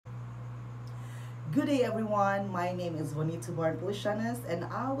Good day everyone, my name is Juanito born Policianos and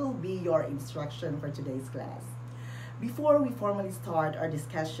I will be your instruction for today's class. Before we formally start our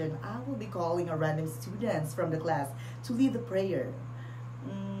discussion, I will be calling our random students from the class to lead the prayer.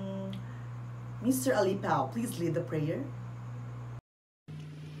 Mr. Alipao, please lead the prayer.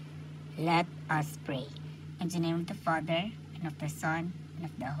 Let us pray. In the name of the Father, and of the Son, and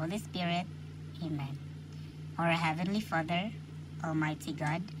of the Holy Spirit. Amen. Our Heavenly Father, Almighty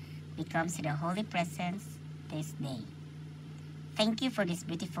God, we come to the Holy Presence this day. Thank you for this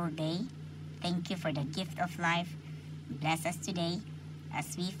beautiful day. Thank you for the gift of life. Bless us today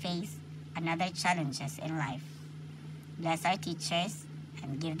as we face another challenges in life. Bless our teachers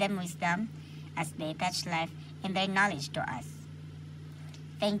and give them wisdom as they touch life in their knowledge to us.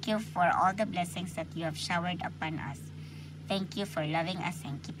 Thank you for all the blessings that you have showered upon us. Thank you for loving us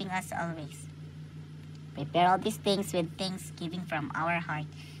and keeping us always. Prepare all these things with thanksgiving from our heart.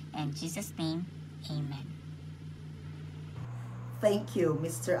 In Jesus' name, amen. Thank you,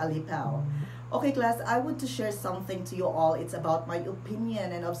 Mr. Alipao. Okay, class, I want to share something to you all. It's about my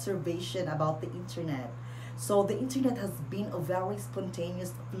opinion and observation about the internet. So the internet has been a very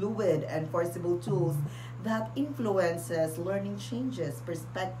spontaneous, fluid, and forcible tool that influences learning, changes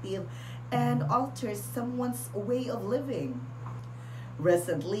perspective, and alters someone's way of living.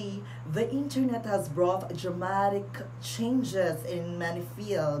 Recently, the internet has brought dramatic changes in many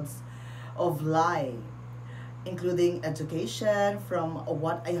fields of life, including education. From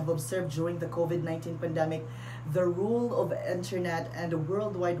what I have observed during the COVID-19 pandemic, the role of internet and the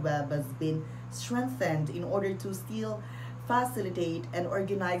World Wide Web has been strengthened in order to still facilitate and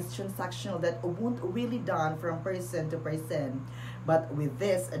organize transactional that won't really done from person to person. But with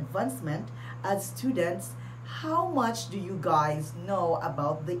this advancement, as students, how much do you guys know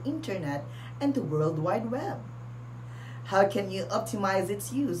about the internet and the World Wide Web? How can you optimize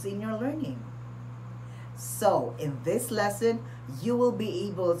its use in your learning? So, in this lesson, you will be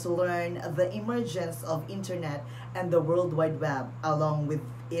able to learn the emergence of internet and the World Wide Web along with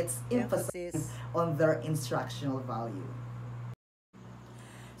its emphasis on their instructional value.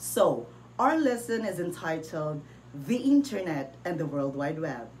 So, our lesson is entitled The Internet and the World Wide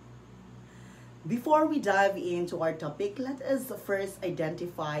Web. Before we dive into our topic, let us first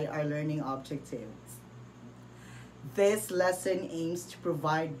identify our learning objectives. This lesson aims to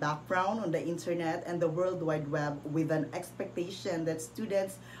provide background on the internet and the World Wide Web with an expectation that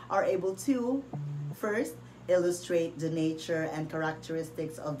students are able to, first, illustrate the nature and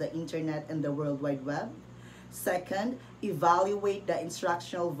characteristics of the internet and the World Wide Web. Second, evaluate the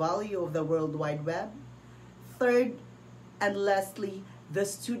instructional value of the World Wide Web. Third, and lastly, the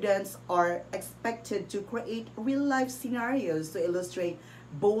students are expected to create real-life scenarios to illustrate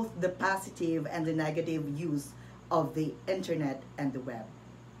both the positive and the negative use of the internet and the web.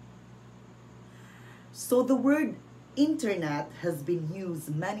 So the word internet has been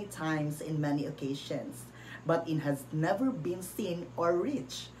used many times in many occasions, but it has never been seen or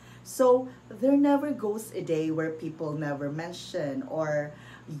reached. So there never goes a day where people never mention or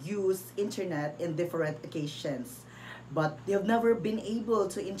use internet in different occasions, but they've never been able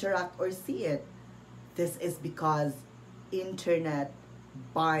to interact or see it. This is because internet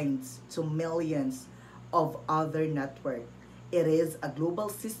binds to millions of other networks. It is a global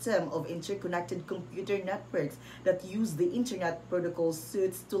system of interconnected computer networks that use the internet protocol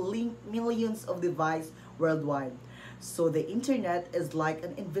suites to link millions of devices worldwide. So the internet is like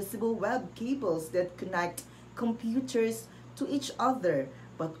an invisible web cables that connect computers to each other,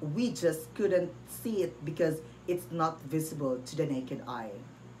 but we just couldn't see it because it's not visible to the naked eye.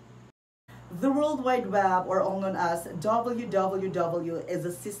 The World Wide Web, or all known as WWW, is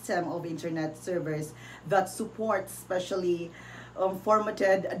a system of internet servers that supports specially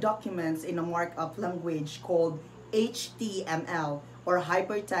formatted documents in a markup language called HTML, or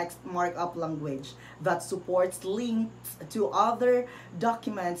hypertext markup language, that supports links to other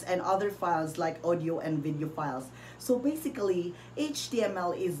documents and other files like audio and video files. So basically,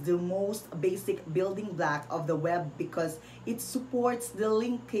 HTML is the most basic building block of the web because it supports the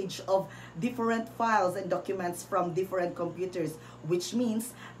linkage of different files and documents from different computers, which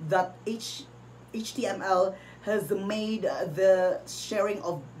means that HTML has made the sharing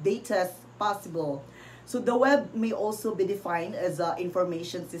of data possible. So the web may also be defined as an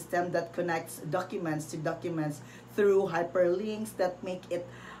information system that connects documents to documents through hyperlinks that make it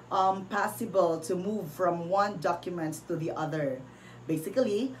possible to move from one document to the other.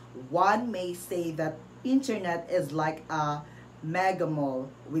 Basically, one may say that internet is like a mega mall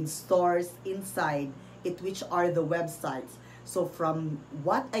with stores inside it, which are the websites. So from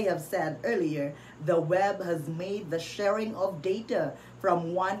what I have said earlier, the web has made the sharing of data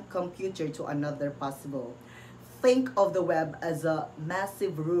from one computer to another possible. Think of the web as a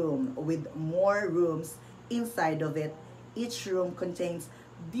massive room with more rooms inside of it. Each room contains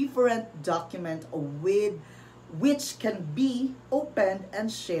different document with which can be opened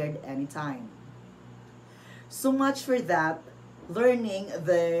and shared anytime. So much for that. Learning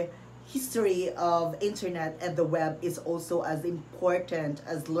the history of internet and the web is also as important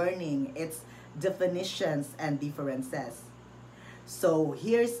as learning its definitions and differences. So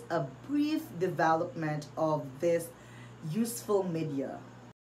here's a brief development of this useful media.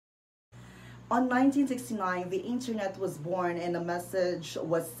 On 1969, the internet was born and a message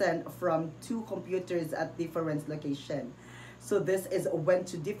was sent from two computers at different locations. So this is when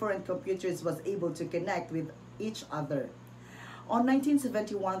two different computers was able to connect with each other. On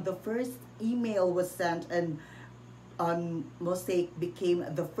 1971, the first email was sent and Mosaic became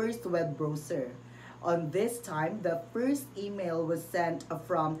the first web browser. On this time, the first email was sent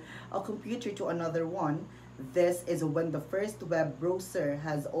from a computer to another one. This is when the first web browser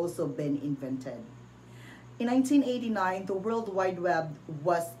has also been invented. In 1989, the World Wide Web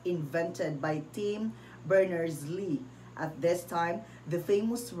was invented by Tim Berners-Lee. At this time, the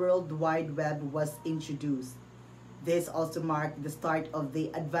famous World Wide Web was introduced. This also marked the start of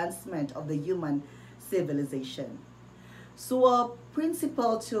the advancement of the human civilization. So a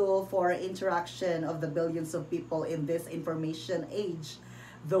principal tool for interaction of the billions of people in this information age,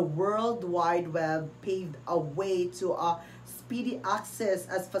 the World Wide Web paved a way to a speedy access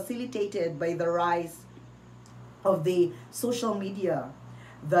as facilitated by the rise of the social media.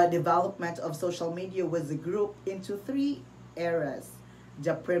 The development of social media was grouped into three eras: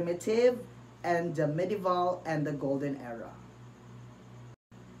 the primitive, and the medieval, and the golden era.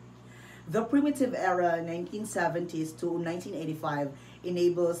 The primitive era, 1970s to 1985,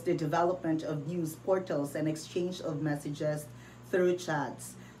 enables the development of news portals and exchange of messages through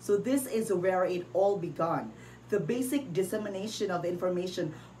chats. So this is where it all began. The basic dissemination of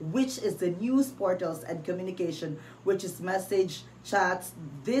information, which is the news portals, and communication, which is message chats.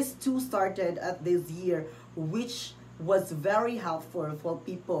 These two started at this year, which was very helpful for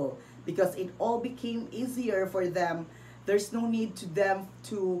people because it all became easier for them. There's no need to them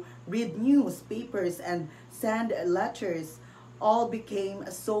to read newspapers and send letters. All became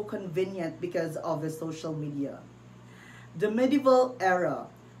so convenient because of the social media. The medieval era,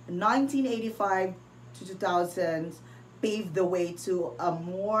 1985 to 2000, paved the way to a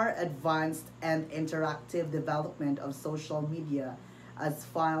more advanced and interactive development of social media as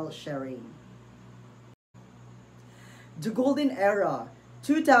file sharing. The golden era,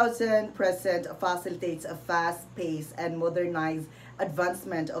 2000 present, facilitates a fast-paced and modernized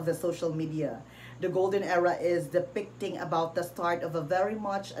advancement of the social media. The golden era is depicting about the start of a very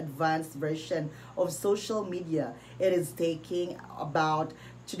much advanced version of social media. It is taking about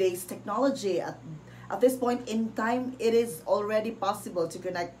today's technology. At this point in time, it is already possible to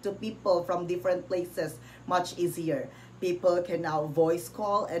connect to people from different places much easier. People can now voice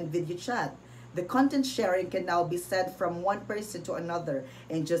call and video chat. The content sharing can now be sent from one person to another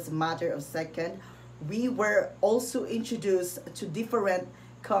in just a matter of seconds. We were also introduced to different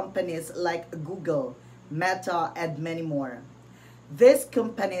companies like Google, Meta, and many more. These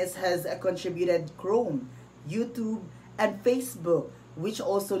companies has contributed Chrome, YouTube, and Facebook, which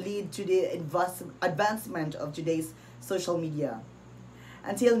also lead to the advancement of today's social media.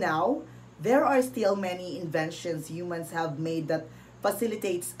 Until now, there are still many inventions humans have made that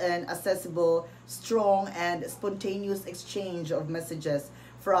facilitates an accessible, strong, and spontaneous exchange of messages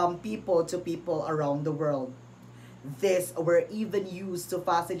from people to people around the world. These were even used to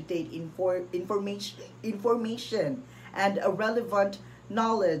facilitate information and relevant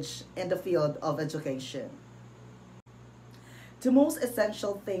knowledge in the field of education. The most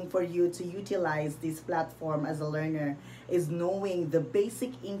essential thing for you to utilize this platform as a learner is knowing the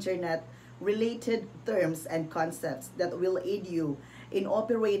basic internet related terms and concepts that will aid you in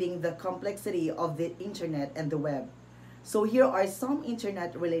operating the complexity of the internet and the web. So here are some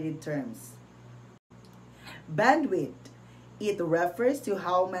internet related terms. Bandwidth. It refers to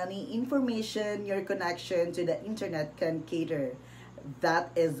how many information your connection to the internet can cater. That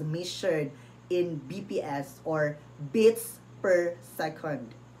is measured in BPS or bits per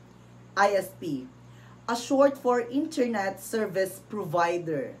second. ISP. A short for Internet Service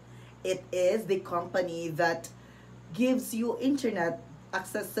Provider. It is the company that gives you internet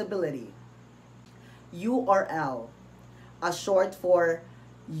accessibility. URL, a short for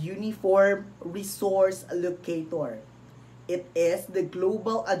Uniform Resource Locator. It is the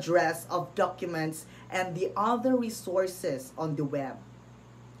global address of documents and the other resources on the web.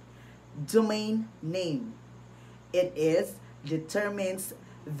 Domain name. It determines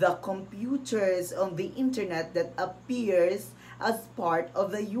the computers on the internet that appears as part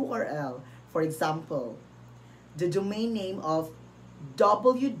of the URL. For example, the domain name of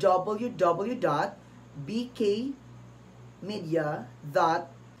www.bkmedia.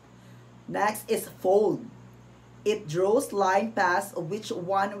 Next is fold. It draws line past which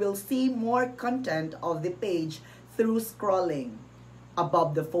one will see more content of the page through scrolling.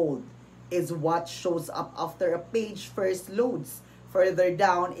 Above the fold is what shows up after a page first loads. Further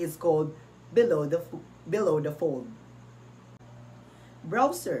down is called below the fold.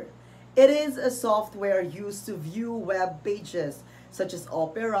 Browser. It is a software used to view web pages such as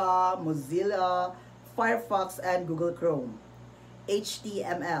Opera, Mozilla, Firefox, and Google Chrome.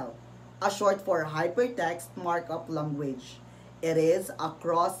 HTML, a short for Hypertext Markup Language. It is a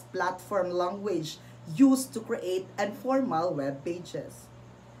cross-platform language used to create informal web pages.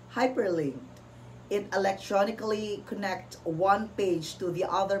 Hyperlink. It electronically connects one page to the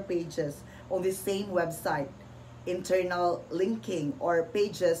other pages on the same website. Internal linking, or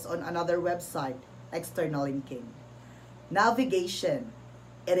pages on another website. External linking. Navigation.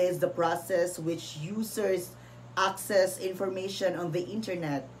 It is the process which users access information on the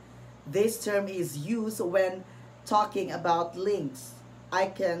internet. This term is used when talking about links,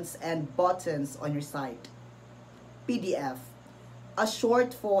 icons, and buttons on your site. PDF, a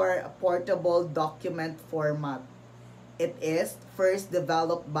short for portable document format. It is first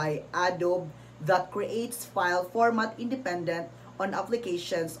developed by Adobe that creates file format independent on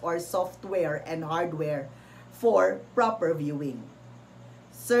applications or software and hardware for proper viewing.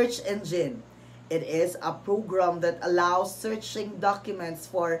 Search engine. It is a program that allows searching documents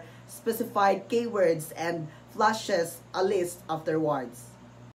for specified keywords and flashes a list afterwards.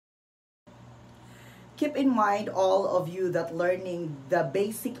 Keep in mind, all of you, that learning the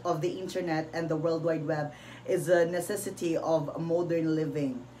basic of the internet and the World Wide Web is a necessity of modern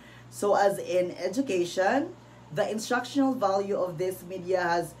living. So as in education, the instructional value of this media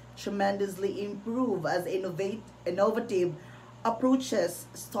has tremendously improved as innovative approaches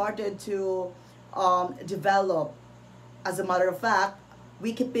started to develop. As a matter of fact,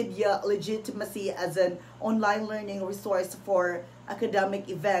 Wikipedia legitimacy as an online learning resource for academic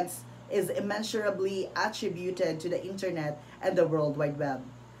events is immeasurably attributed to the internet and the World Wide Web.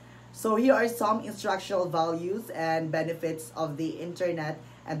 So here are some instructional values and benefits of the internet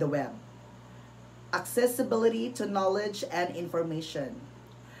and the web. Accessibility to knowledge and information.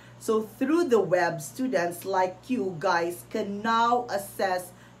 So through the web, students like you guys can now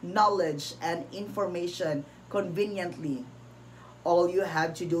access knowledge and information conveniently. All you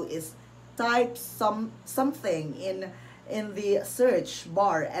have to do is type something in the search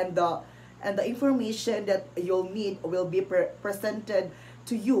bar, and the information that you'll need will be presented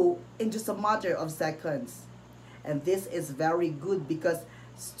to you in just a matter of seconds. And this is very good because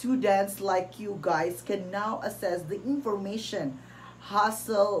students like you guys can now access the information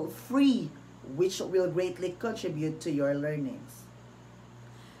hassle-free, which will greatly contribute to your learnings.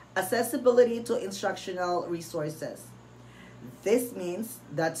 Accessibility to instructional resources. This means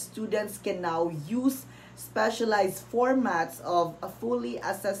that students can now use specialized formats of a fully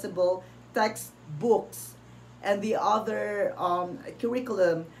accessible textbooks and the other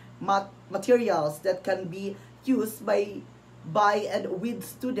curriculum materials that can be used by and with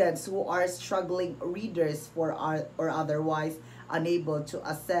students who are struggling readers or otherwise unable to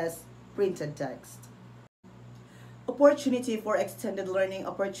access printed text. Opportunity for extended learning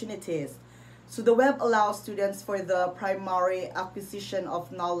opportunities. So the web allows students for the primary acquisition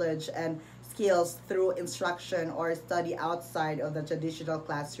of knowledge and skills through instruction or study outside of the traditional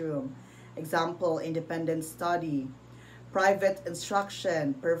classroom. Example, independent study, private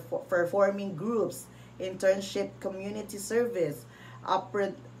instruction, performing groups, internship, community service,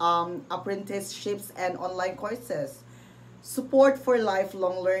 apprenticeships, and online courses. Support for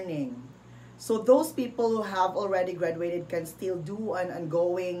lifelong learning. So those people who have already graduated can still do an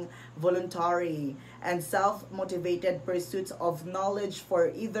ongoing, voluntary, and self-motivated pursuits of knowledge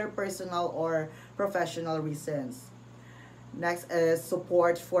for either personal or professional reasons. Next is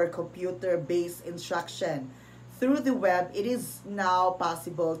support for computer-based instruction. Through the web, it is now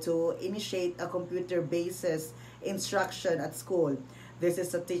possible to initiate a computer-based instruction at school. This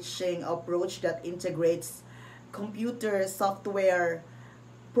is a teaching approach that integrates computer software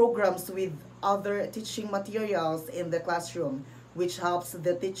programs with other teaching materials in the classroom, which helps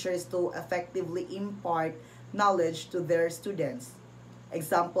the teachers to effectively impart knowledge to their students.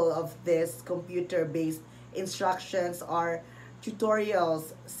 Example of this computer-based instructions are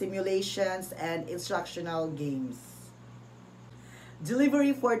tutorials, simulations, and instructional games.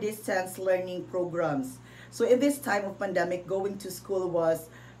 Delivery for distance learning programs. So in this time of pandemic, going to school was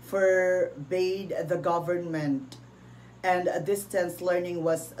forbade the government, and distance learning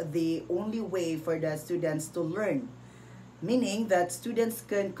was the only way for the students to learn, meaning that students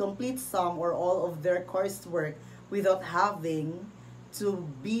can complete some or all of their coursework without having to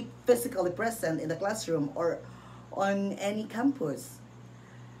be physically present in the classroom or on any campus.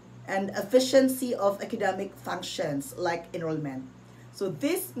 And efficiency of academic functions like enrollment. So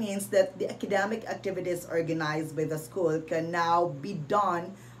this means that the academic activities organized by the school can now be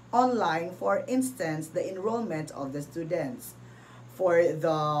done online. For instance, the enrollment of the students. For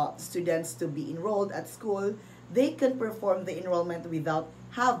the students to be enrolled at school, they can perform the enrollment without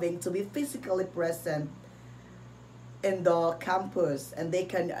having to be physically present in the campus, and they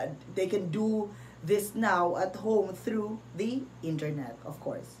can do this now at home through the internet, of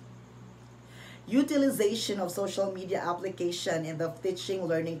course. Utilization of social media application in the teaching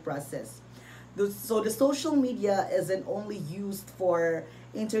learning process. So the social media isn't only used for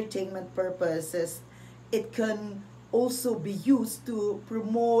entertainment purposes, it can also be used to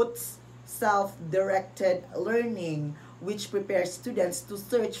promote self-directed learning, which prepares students to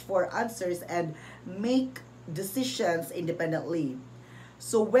search for answers and make decisions independently.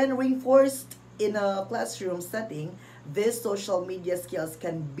 So when reinforced in a classroom setting, these social media skills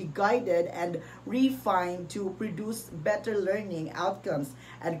can be guided and refined to produce better learning outcomes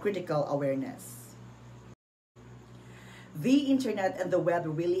and critical awareness. The internet and the web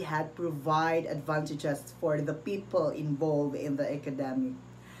really had provide advantages for the people involved in the academic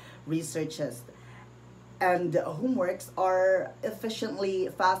researches, and homeworks are efficiently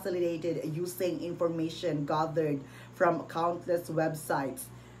facilitated using information gathered from countless websites.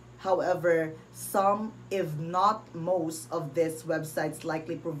 However, some, if not most, of these websites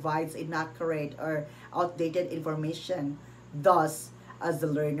likely provides inaccurate or outdated information. Thus, as a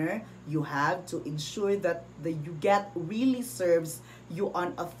learner, you have to ensure that the you get really serves you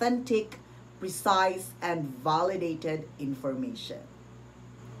on authentic, precise, and validated information.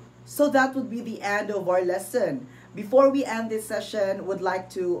 So that would be the end of our lesson. Before we end this session, would like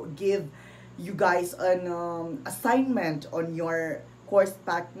to give you guys an assignment on your course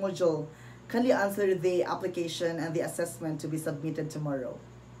pack module. Kindly answer the application and the assessment to be submitted tomorrow.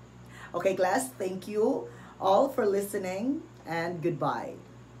 Okay, class, thank you all for listening, and goodbye.